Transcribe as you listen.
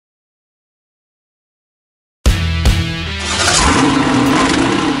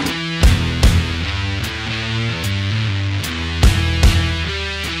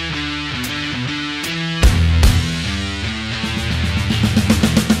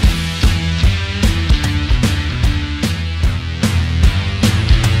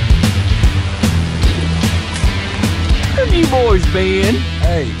boys been?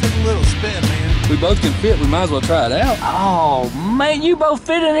 Hey, Took a little spin, man. we both can fit. We might as well try it out. Oh man, you both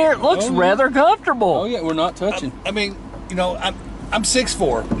fit in here. It looks rather comfortable. Oh yeah, we're not touching. I mean, you know, I'm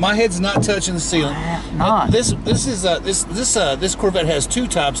 6'4". My head's not touching the ceiling. Not. This Corvette has two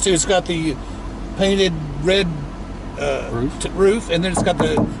tops too. It's got the painted red roof, and then it's got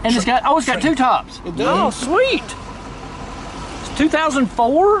the And it's got two tops. It does. Oh, sweet. It's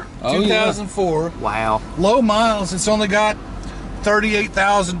 2004. Oh, 2004. Wow. Low miles. It's only got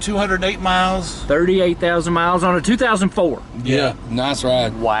 38,208 miles. 38,000 miles on a 2004. Yeah, nice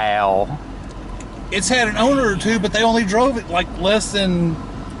ride. Wow. It's had an owner or two, but they only drove it like less than,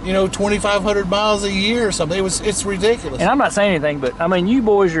 2,500 miles a year or something. It's ridiculous. And I'm not saying anything, but I mean, you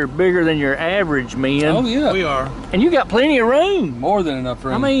boys are bigger than your average men. Oh yeah, We are. And you got plenty of room. more than enough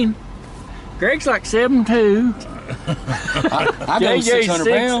room. I mean, Greg's like 7'2". I go 600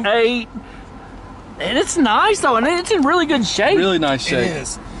 pounds. 6'8". And it's nice though, and it's in really good shape. Really nice shape. It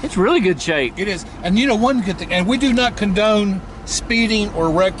is. It's really good shape. It is. And one good thing, and we do not condone speeding or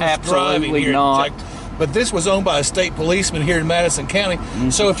reckless driving Absolutely here. not. Jack. But this was owned by a state policeman here in Madison County.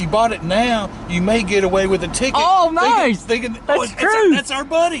 So if you bought it now, you may get away with a ticket. Oh, nice. Thinking, That's true. That's our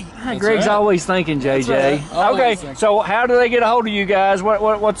buddy. Greg's right. always thinking, JJ. right. Always Okay, thinking. so how do they get a hold of you guys?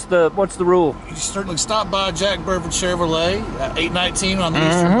 What's the rule? You certainly stop by Jack Burford Chevrolet, 819 on the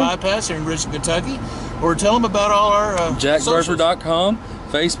Eastern Bypass here in Richmond, Kentucky, or tell them about all our socials. JackBurford.com,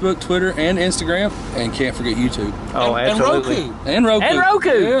 Facebook, Twitter, and Instagram, and can't forget YouTube Oh, and absolutely. Roku. and Roku. And Roku.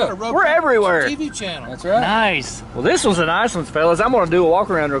 Yeah, Roku. We're everywhere. TV channel. that's right. Nice. Well, this was a nice one, fellas. I'm gonna do a walk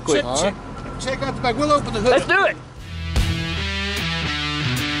around real quick. Check out the back. We'll open the hood. Let's do it.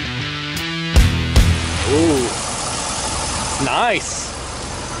 Ooh. Nice.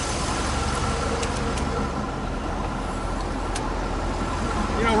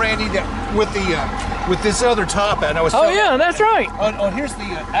 You know, Randy, that with this other top at, I was. Oh yeah, that's right. Oh, here's the.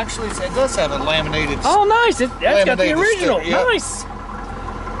 Actually, it does have a laminated. Oh, nice. That's got the Laminated original. sticker, yeah. Nice.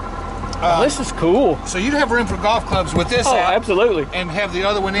 Oh, this is cool. So you'd have room for golf clubs with this Oh, out, absolutely. and have the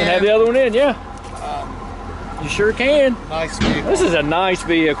other one in. And have the other one in, yeah. You sure can. Nice vehicle. This is a nice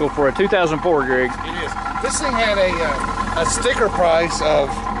vehicle for a 2004, Greg. It is. This thing had a sticker price of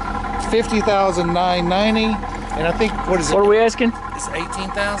 $50,990, and I think what is it? What are we asking? It's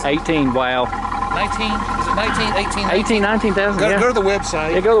 18,000. 18. Wow. 19? Is it 19? 18? 18, 19,000. Go, Yeah. go to the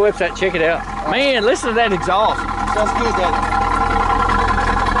website. Yeah, go to the website. Check it out. Man, listen to that exhaust. Sounds good, doesn't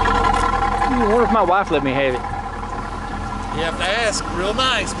I wonder if my wife let me have it. it? You have to ask. Real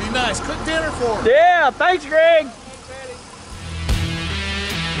nice. Be nice. Cook dinner for her. Yeah. Thanks, Greg.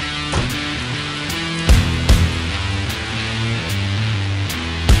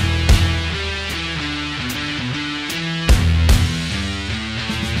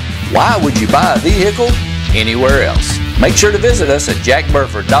 Why would you buy a vehicle anywhere else? Make sure to visit us at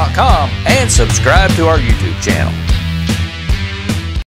jackburford.com and subscribe to our YouTube channel.